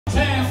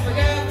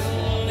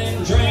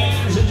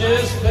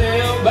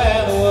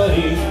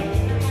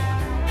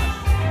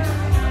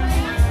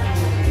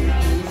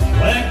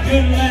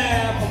Good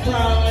life, I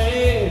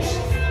promise,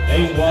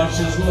 ain't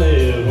watched us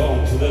live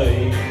on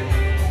today.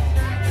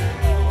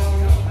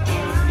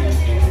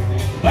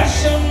 But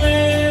she'll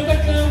never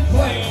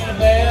complain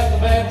about the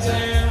bad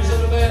times or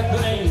the bad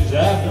things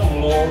I've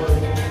done, Lord.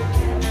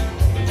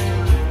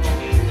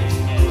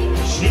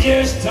 She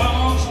just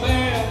talks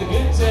about the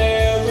good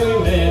times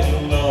we've had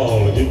and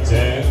all the good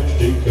times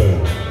to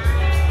come.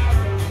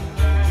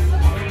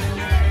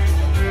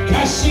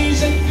 'Cause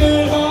she's a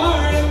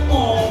good-hearted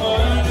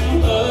woman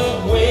in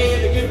love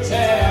with a good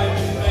time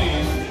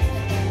man.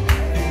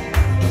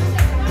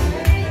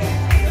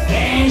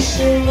 And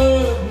she'll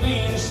love me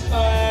in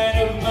spite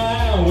of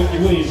my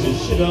wicked ways that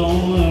she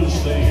don't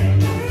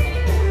understand.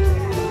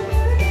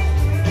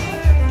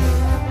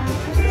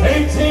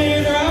 Hey,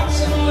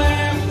 teardrops and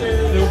laughter,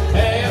 they'll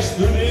pass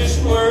through this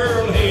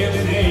world hand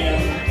in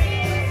hand.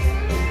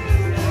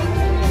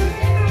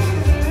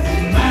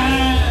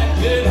 My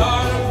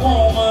good-hearted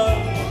woman,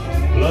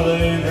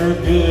 loving her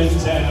good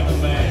time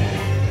of man.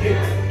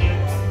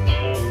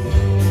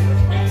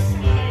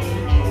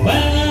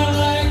 Well, I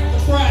like the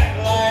bright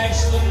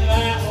lights, the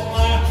night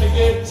life, the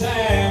good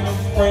time of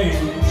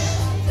friends.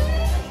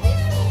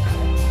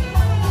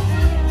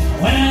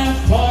 When that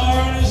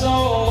party's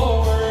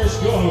all over, it's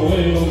gonna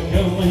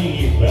welcome me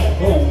back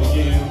home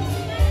again.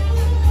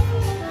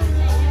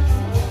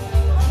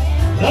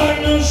 Lord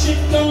knows she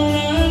don't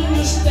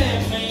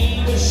understand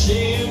me, but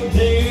she'll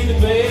do the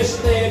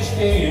best that she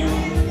can.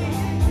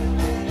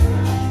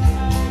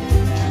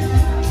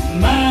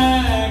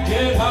 My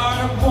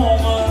good-hearted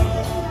woman,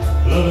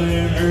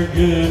 loving her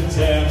good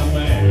time of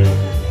man.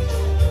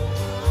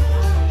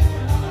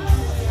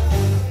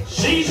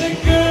 She's a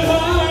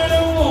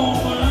good-hearted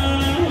woman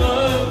in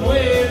love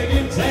with a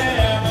good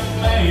time of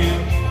man.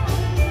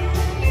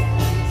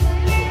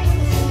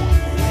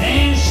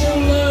 And she'll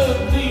love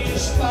me in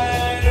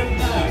spite of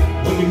my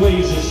wicked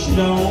ways that she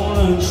don't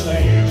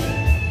understand.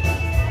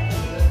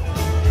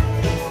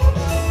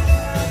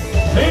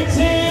 Big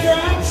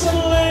teardrops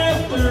and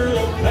laughter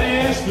will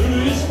pass through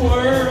this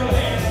world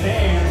hand in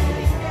hand.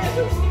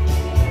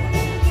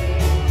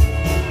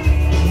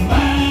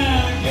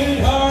 My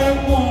good-hearted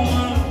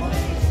woman,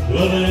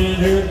 loving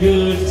her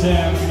good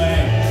time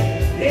man.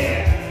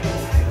 Yeah!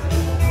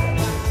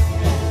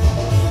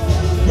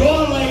 Go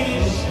on,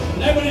 ladies.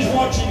 Nobody's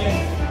watching you.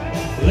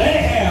 Let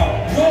it out.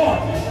 Go on.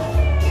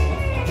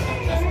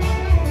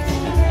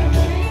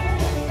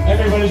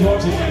 Everybody's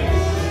watching you.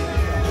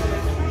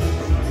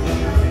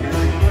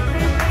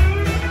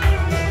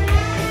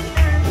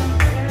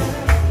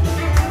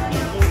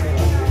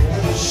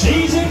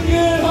 She's a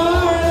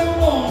good-hearted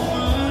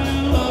woman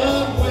in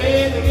love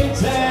with a good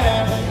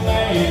time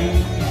man.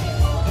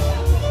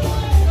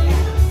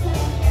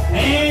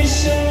 And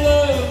she'll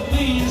love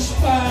me in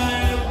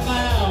spite of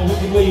my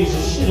wicked ways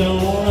that she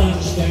don't